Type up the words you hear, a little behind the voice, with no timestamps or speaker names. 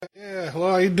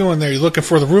hello, how you doing there? You looking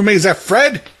for the roommate? Is that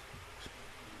Fred?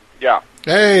 Yeah.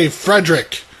 Hey,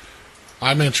 Frederick.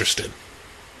 I'm interested.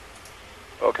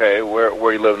 Okay,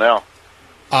 where you live now?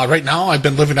 Right now, I've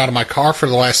been living out of my car for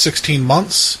the last 16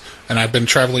 months, and I've been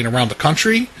traveling around the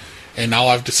country, and now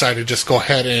I've decided to just go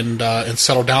ahead and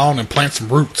settle down and plant some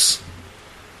roots.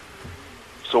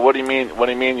 So what do you mean? What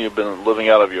do you mean you've been living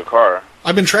out of your car?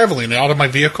 I've been traveling out of my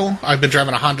vehicle. I've been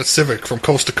driving a Honda Civic from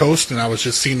coast to coast, and I was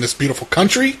just seeing this beautiful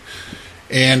country,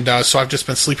 and so I've just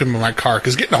been sleeping in my car,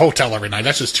 because getting a hotel every night,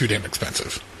 that's just too damn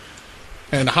expensive.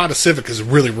 And the Honda Civic is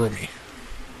really roomy.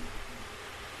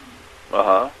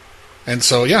 Uh-huh. And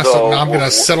so, yeah, so now I'm going to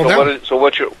settle down.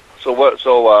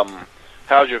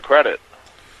 How's your credit?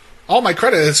 Oh, my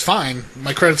credit is fine.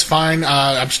 My credit's fine.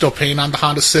 I'm still paying on the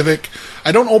Honda Civic.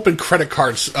 I don't open credit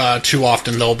cards too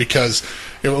often, though, because,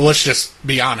 let's just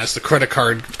be honest, the credit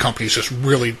card companies just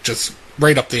really just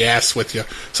right up the ass with you.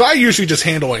 So I usually just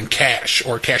handle it in cash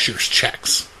or cashier's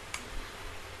checks.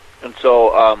 And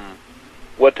so,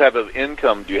 what type of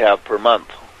income do you have per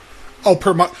month? Oh,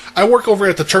 per month. I work over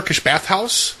at the Turkish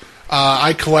Bathhouse.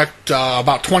 I collect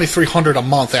about $2,300 a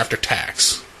month after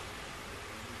tax.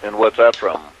 And what's that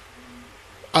from?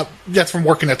 That's from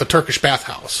working at the Turkish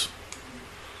Bathhouse.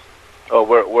 Oh,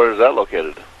 where is that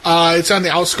located? It's on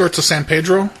the outskirts of San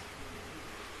Pedro.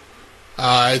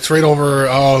 It's right over,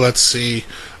 let's see.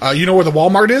 You know where the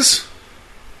Walmart is?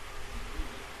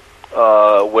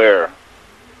 Where?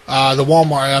 The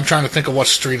Walmart, I'm trying to think of what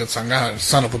street it's on. God,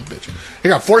 son of a bitch.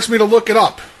 Hang on, force me to look it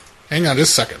up. Hang on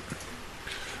just a second.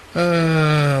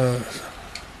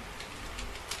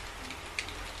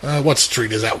 What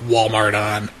street is that Walmart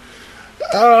on?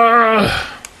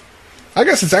 I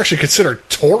guess it's actually considered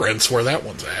Torrance where that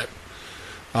one's at.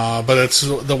 But it's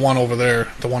the one over there,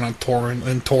 the one on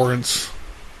Torrance.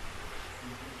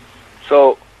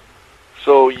 So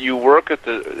you work at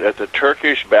the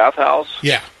Turkish Bathhouse?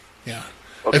 Yeah.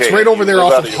 Okay, it's right over there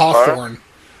off of Hawthorne. Car?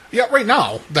 Yeah, right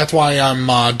now. That's why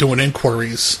I'm doing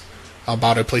inquiries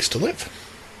about a place to live.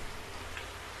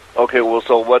 Okay, well,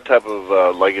 so what type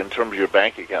of, like in terms of your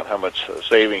bank account, how much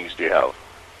savings do you have?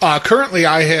 Currently,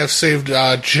 I have saved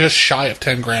just shy of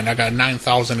 $10,000. I got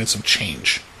 $9,000 and some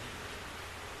change.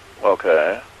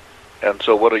 Okay. And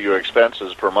so what are your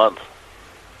expenses per month?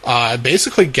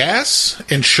 Basically gas,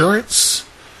 insurance,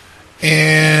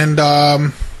 and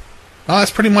that's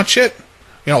pretty much it.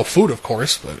 Food, of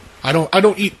course, but I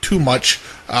don't eat too much.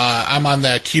 I'm on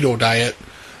that keto diet,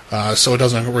 so it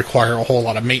doesn't require a whole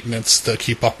lot of maintenance to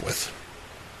keep up with.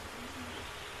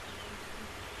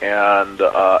 And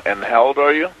how old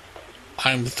are you?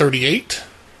 I'm 38.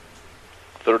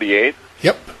 38?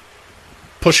 Yep.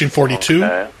 Pushing 42.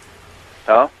 Okay.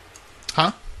 Huh?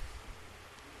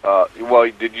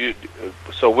 Well,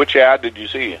 so which ad did you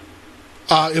see?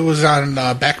 It was on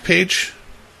Backpage.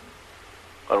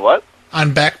 On what?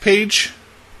 On Backpage.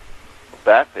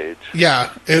 Backpage?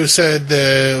 Yeah. It said,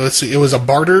 let's see, it was a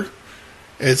barter.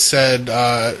 It said,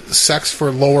 sex for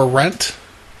lower rent.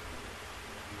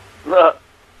 That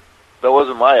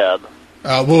wasn't my ad.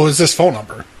 What was this phone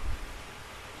number?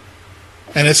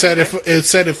 And it said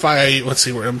if I let's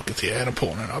see where I'm get the ad. I'm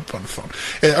pulling it up on the phone.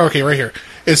 Okay, right here.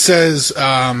 It says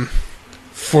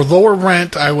for lower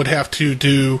rent, I would have to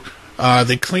do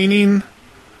the cleaning,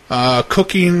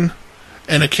 cooking,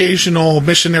 an occasional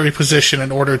missionary position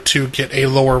in order to get a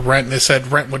lower rent. And it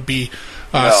said rent would be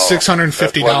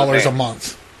 $650 a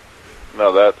month.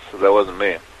 No, that wasn't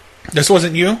me. This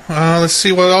wasn't you? Let's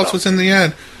see what else was in the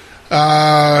ad.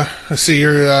 Let's see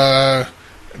here.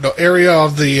 The area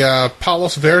of the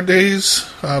Palos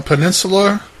Verdes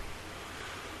Peninsula.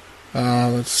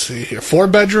 Let's see here. 4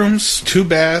 bedrooms, 2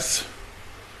 bath.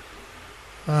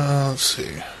 Let's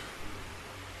see.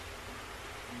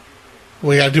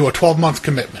 We got to do a 12-month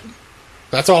commitment.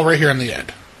 That's all right here in the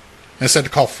ad. And it said to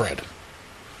call Fred.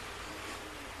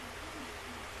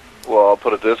 Well, I'll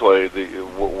put it this way: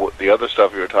 the other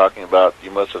stuff you were talking about,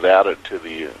 you must have added to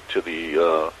the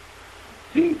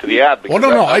ad. Because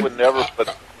no. I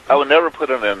would never put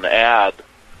in an ad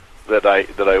that I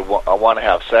want to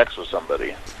have sex with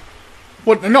somebody.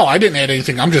 Well, no, I didn't add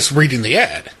anything. I'm just reading the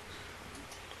ad.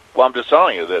 Well, I'm just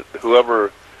telling you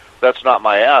that that's not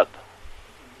my ad.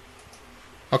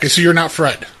 Okay, so you're not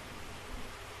Fred.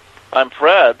 I'm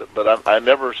Fred, but I've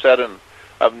never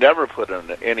put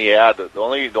in any ad. The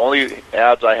only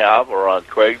ads I have are on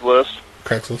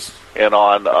Craigslist. And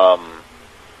on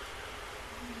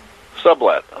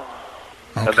Sublet.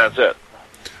 Okay. And that's it.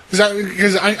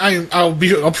 Because I'll be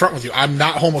upfront with you. I'm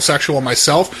not homosexual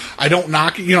myself. I don't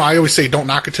knock. I always say don't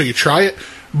knock it till you try it.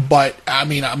 But I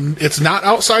mean, it's not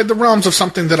outside the realms of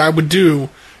something that I would do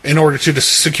in order to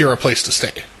secure a place to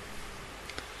stay.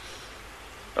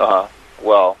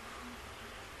 Well,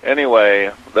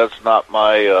 anyway, that's not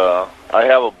my. I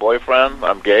have a boyfriend.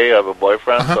 I'm gay. I have a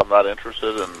boyfriend, so I'm not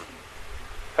interested in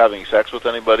having sex with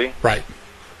anybody. Right.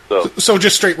 So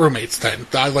just straight roommates then.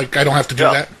 I don't have to do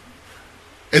that.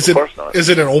 Of course not. Is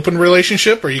it an open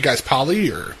relationship? Are you guys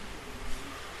poly or?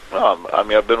 No, I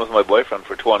mean I've been with my boyfriend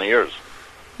for 20 years.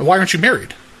 Why aren't you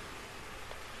married?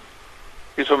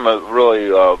 He's from a really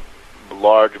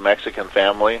large Mexican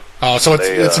family. Oh, so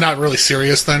it's not really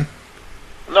serious then?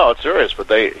 No, it's serious, but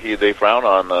they frown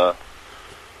on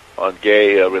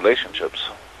gay relationships.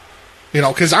 You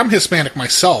know, because I'm Hispanic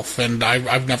myself, and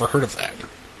I've never heard of that.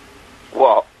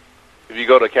 Well, if you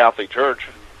go to Catholic Church,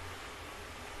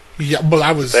 yeah, but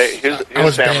I was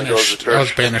banished. I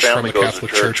was banished from the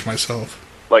Catholic Church myself.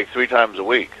 Like 3 times a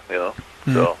week, you know.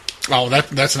 So. Oh,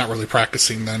 that's not really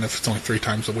practicing then. If it's only 3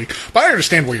 times a week, but I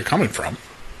understand where you're coming from.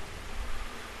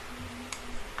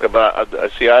 But I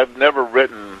see, I've never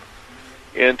written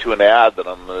into an ad that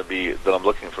I'm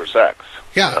looking for sex.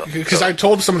 Yeah, because I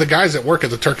told some of the guys that work at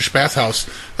the Turkish bathhouse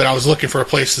that I was looking for a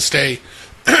place to stay,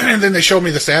 and then they showed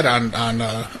me this ad on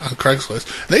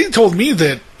Craigslist. They told me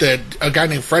that a guy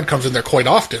named Fred comes in there quite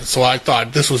often, so I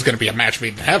thought this was going to be a match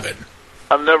made in heaven.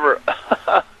 I've never.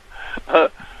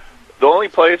 The only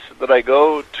place that I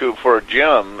go to for a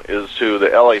gym is to the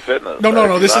LA Fitness.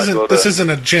 No. This isn't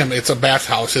a gym. It's a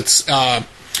bathhouse.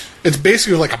 It's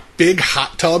basically like a big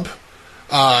hot tub.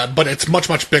 But it's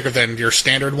much bigger than your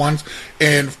standard ones.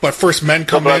 But first men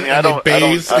come in and they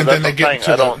bathe, and then they get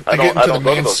into the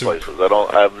main soup.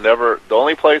 The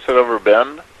only place I've ever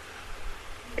been,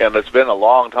 and it's been a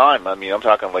long time. I mean, I'm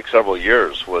talking like several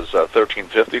years. Was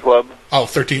 1350 Club? Oh,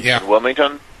 13, yeah. In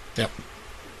Wilmington. Yep.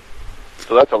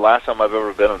 So that's the last time I've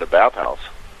ever been in a bathhouse.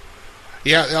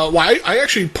 Yeah, well, I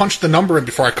actually punched the number in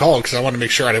before I called because I wanted to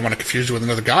make sure I didn't want to confuse you with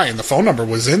another guy, and the phone number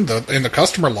was in the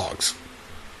customer logs.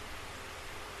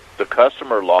 The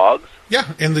customer logs? Yeah,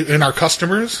 in our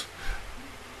customers.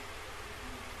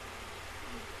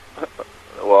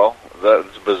 Well,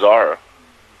 that's bizarre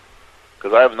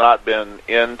because I have not been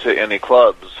into any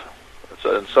clubs,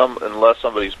 unless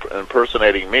somebody's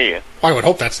impersonating me. Well, I would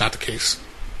hope that's not the case.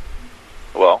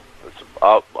 Well,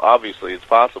 obviously it's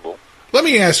possible. Let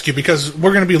me ask you, because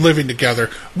we're going to be living together.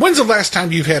 When's the last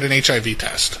time you've had an HIV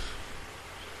test?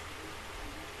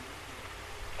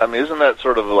 I mean, isn't that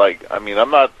sort of like? I mean,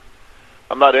 I'm not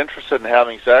interested in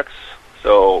having sex.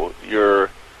 So you're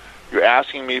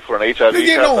asking me for an HIV test?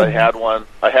 No. I had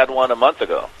one a month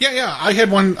ago. Yeah. I had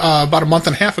one about a month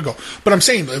and a half ago. But I'm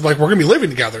saying, like, we're going to be living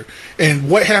together. And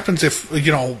what happens if,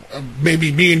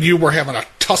 maybe me and you were having a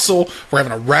tussle, we're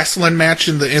having a wrestling match,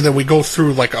 and then we go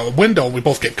through, like, a window, and we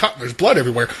both get cut, and there's blood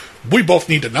everywhere. We both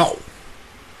need to know.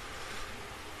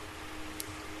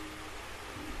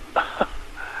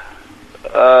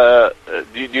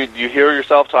 Do you hear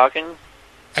yourself talking?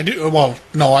 I do. Well,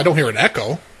 no, I don't hear an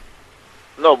echo.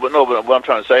 No, but what I'm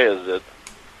trying to say is that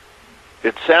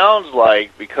it sounds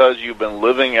like because you've been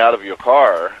living out of your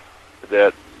car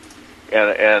that,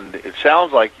 and it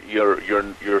sounds like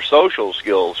your social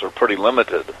skills are pretty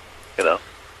limited.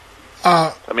 I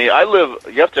mean,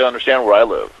 you have to understand where I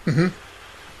live.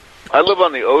 Mm-hmm. I live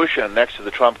on the ocean next to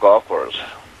the Trump golf course.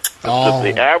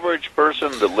 The average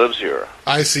person that lives here.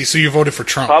 I see. So you voted for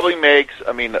Trump. Probably makes,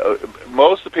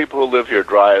 most of the people who live here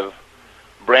drive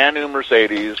brand new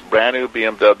Mercedes, brand new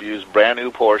BMWs, brand new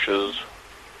Porsches.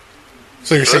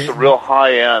 So you're saying it's a real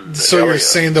high end. So area. You're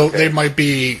saying though they might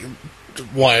be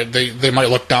what they might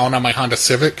look down on my Honda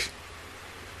Civic.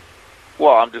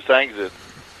 Well, I'm just saying that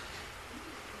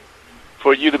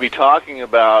for you to be talking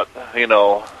about,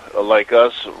 like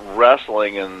us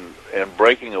wrestling and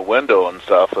breaking a window and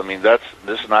stuff. I mean, this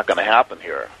is not going to happen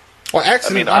here. Well,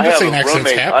 accidents. I'm just saying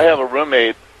accidents happen. I have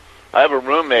a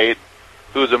roommate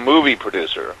who's a movie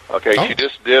producer. Okay, She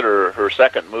just did her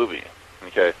second movie.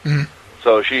 Okay, mm-hmm.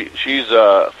 So she's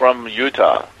from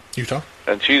Utah.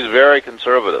 And she's very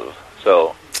conservative.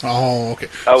 So. Oh, okay.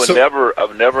 I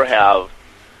would never have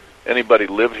anybody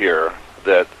live here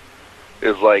that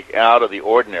is like out of the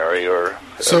ordinary or.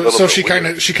 So she kind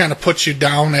of puts you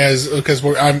down because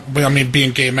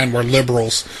being gay men, we're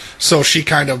liberals. So she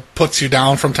kind of puts you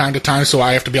down from time to time. So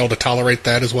I have to be able to tolerate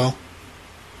that as well.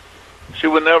 She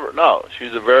would never. No,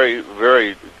 she's a very,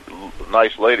 very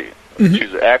nice lady. Mm-hmm.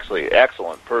 She's actually an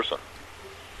excellent person.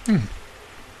 Hmm.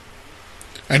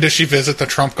 And does she visit the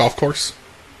Trump golf course?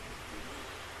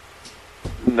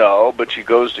 No, but she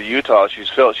goes to Utah. She's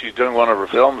doing one of her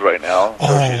films right now,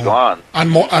 so she's gone. On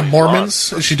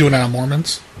Mormons? Is she doing it on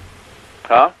Mormons?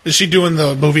 Huh? Is she doing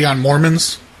the movie on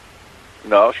Mormons?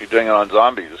 No, she's doing it on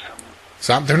zombies.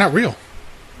 They're not real.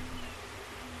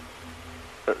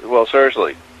 Well,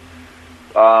 seriously.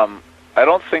 I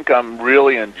don't think I'm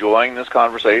really enjoying this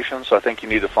conversation, so I think you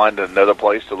need to find another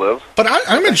place to live. But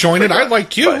I'm enjoying it. I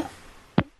like you.